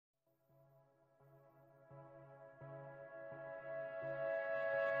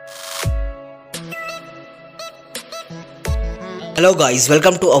Hello guys,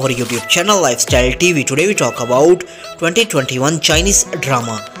 welcome to our YouTube channel Lifestyle TV. Today we talk about 2021 Chinese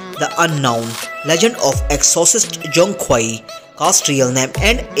drama The Unknown, Legend of Exorcist Zhong Kui, cast, real name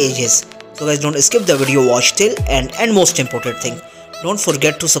and ages. So guys, don't skip the video, watch till end, and most important thing, don't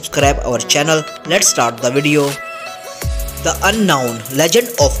forget to subscribe our channel. Let's start the video. The Unknown, Legend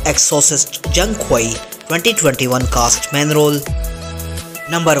of Exorcist Zhong Kui, 2021 cast, main role.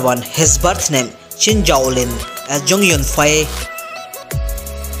 Number 1. His birth name Xing Zhao Lin as Zhong Yunfei.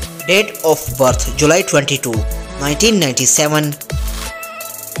 Date of birth July 22, 1997.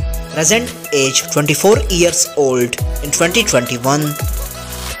 Present age 24 years old in 2021.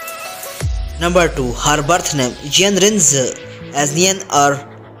 Number 2. Her birth name Jian as Nian.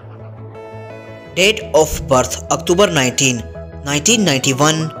 Date of birth October 19,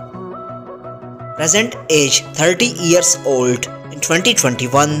 1991. Present age 30 years old in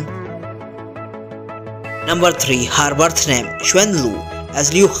 2021. Number 3. Her birth name Xuan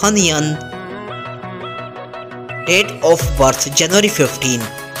as Liu Nian. Date of birth January 15,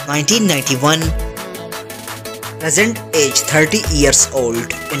 1991. Present age 30 years old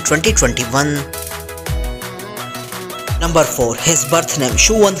in 2021. Number 4. His birth name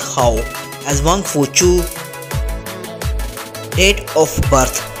Xuan as Wang Chu. Date of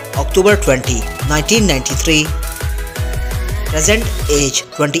birth October 20, 1993. Present age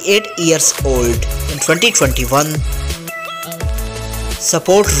 28 years old in 2021.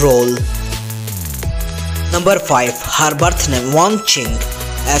 Support role. Number 5. Her birth name Wang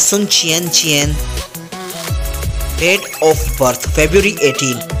as Sun Jian. Date of birth February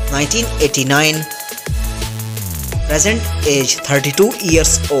 18, 1989. Present age 32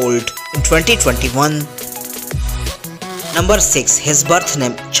 years old in 2021. Number 6. His birth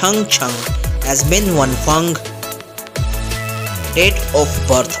name Chang as Min Fang. Date of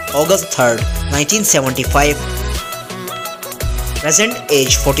birth August 3rd, 1975. Present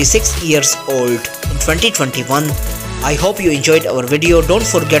age 46 years old in 2021. I hope you enjoyed our video. Don't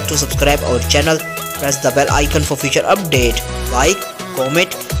forget to subscribe our channel. Press the bell icon for future update. Like,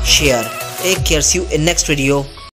 comment, share. Take care. See you in next video.